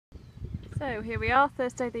So here we are,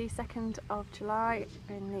 Thursday the 2nd of July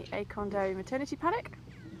in the Acorn Dairy maternity paddock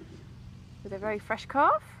with a very fresh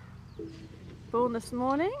calf, born this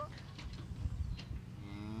morning.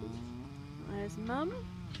 There's Mum.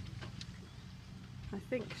 I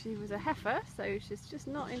think she was a heifer, so she's just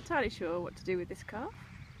not entirely sure what to do with this calf.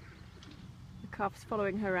 The calf's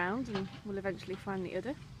following her around and will eventually find the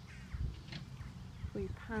udder. We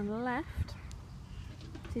pan left,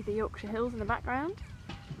 see the Yorkshire Hills in the background.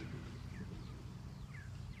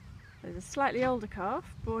 There's a slightly older calf,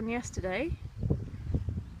 born yesterday,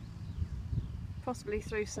 possibly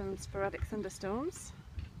through some sporadic thunderstorms.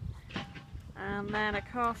 And then a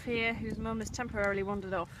calf here whose mum has temporarily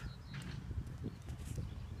wandered off.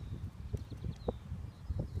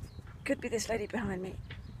 Could be this lady behind me.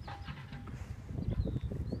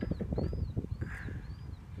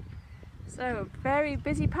 So a very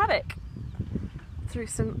busy paddock through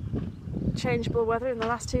some changeable weather in the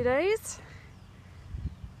last 2 days.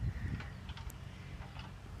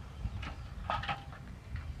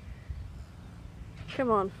 Come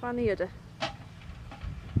on, find the udder.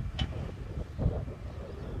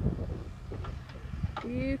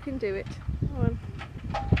 You can do it. Come on.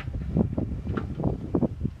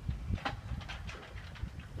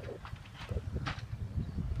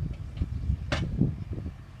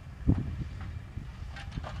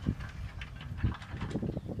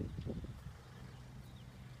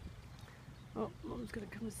 Oh, Mum's going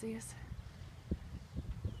to come and see us.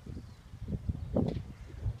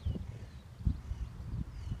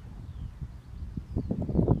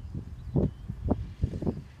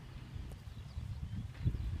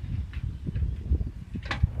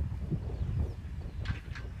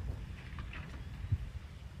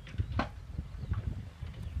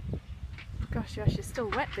 Gosh, yeah, she's still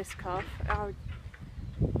wet, this calf. A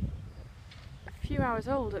few hours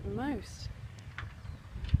old at most.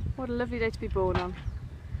 What a lovely day to be born on.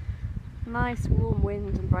 Nice warm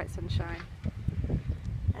wind and bright sunshine.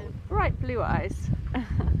 And bright blue eyes.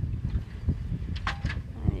 And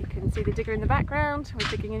you can see the digger in the background. We're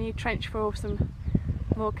digging a new trench for some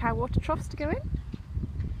more cow water troughs to go in.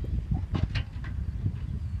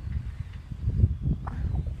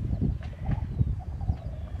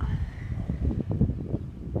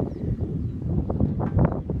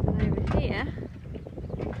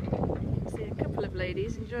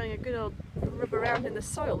 Ladies enjoying a good old rub around in the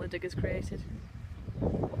soil the digger's created.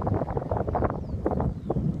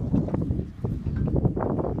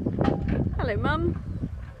 Hello, Mum.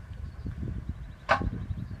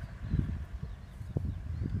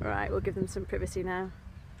 Right, we'll give them some privacy now.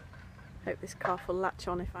 Hope this calf will latch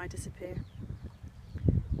on if I disappear.